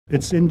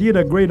It's indeed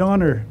a great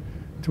honor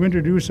to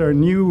introduce our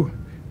new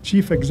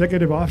Chief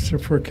Executive Officer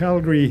for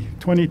Calgary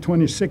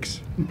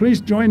 2026. And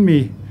please join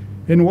me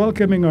in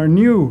welcoming our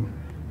new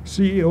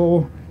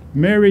CEO,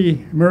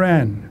 Mary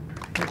Moran.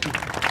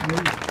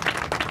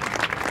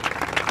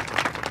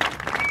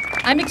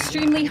 I'm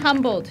extremely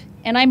humbled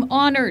and I'm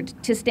honored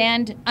to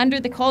stand under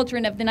the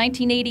cauldron of the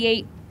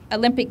 1988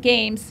 Olympic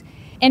Games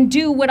and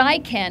do what I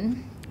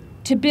can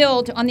to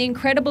build on the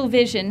incredible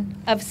vision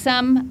of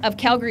some of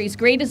Calgary's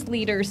greatest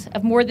leaders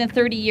of more than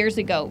 30 years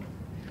ago,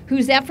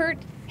 whose effort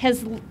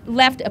has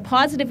left a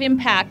positive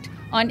impact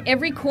on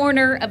every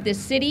corner of this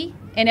city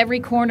and every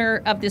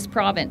corner of this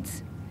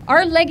province.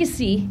 Our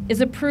legacy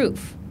is a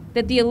proof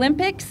that the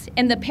Olympics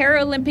and the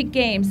Paralympic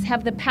Games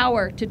have the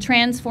power to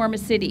transform a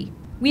city.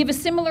 We have a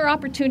similar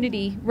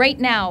opportunity right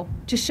now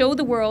to show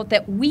the world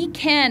that we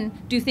can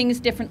do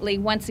things differently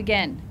once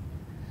again.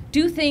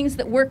 Do things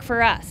that work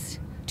for us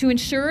to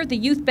ensure the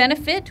youth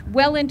benefit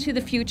well into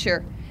the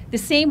future, the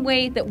same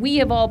way that we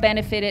have all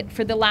benefited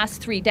for the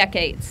last 3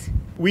 decades.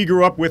 We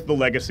grew up with the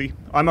legacy.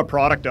 I'm a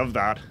product of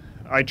that.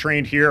 I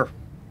trained here.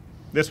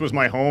 This was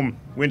my home.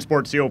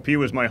 Winsport COP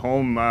was my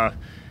home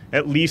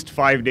at least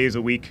 5 days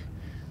a week.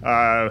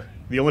 The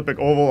Olympic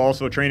Oval,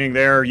 also training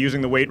there,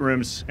 using the weight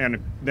rooms, and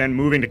then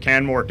moving to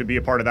Canmore to be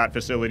a part of that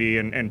facility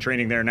and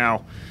training there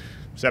now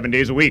 7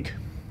 days a week.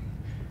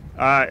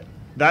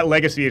 That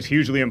legacy is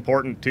hugely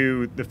important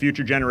to the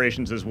future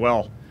generations as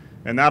well.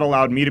 And that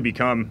allowed me to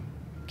become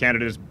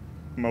Canada's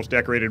most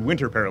decorated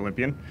Winter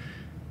Paralympian.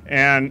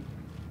 And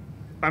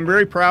I'm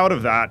very proud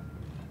of that,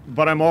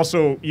 but I'm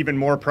also even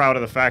more proud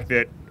of the fact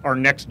that our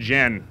next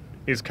gen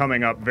is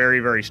coming up very,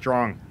 very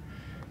strong.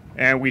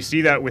 And we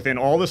see that within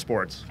all the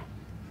sports.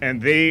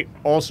 And they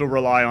also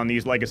rely on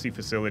these legacy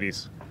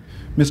facilities.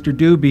 Mr.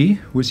 Doobie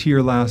was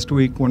here last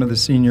week. One of the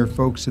senior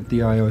folks at the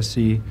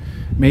IOC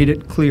made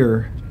it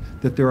clear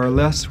that there are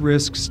less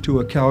risks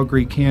to a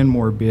Calgary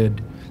Canmore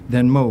bid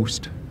than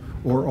most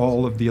or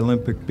all of the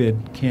Olympic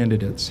bid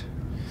candidates.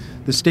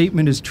 The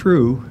statement is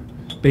true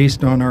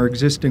based on our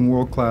existing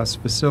world-class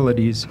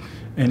facilities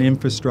and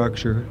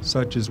infrastructure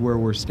such as where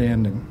we're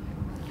standing.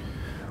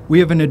 We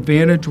have an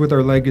advantage with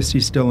our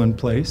legacy still in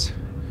place,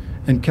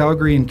 and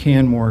Calgary and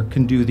Canmore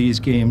can do these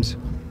games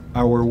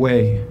our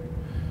way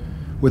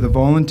with a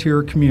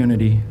volunteer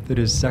community that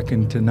is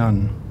second to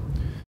none.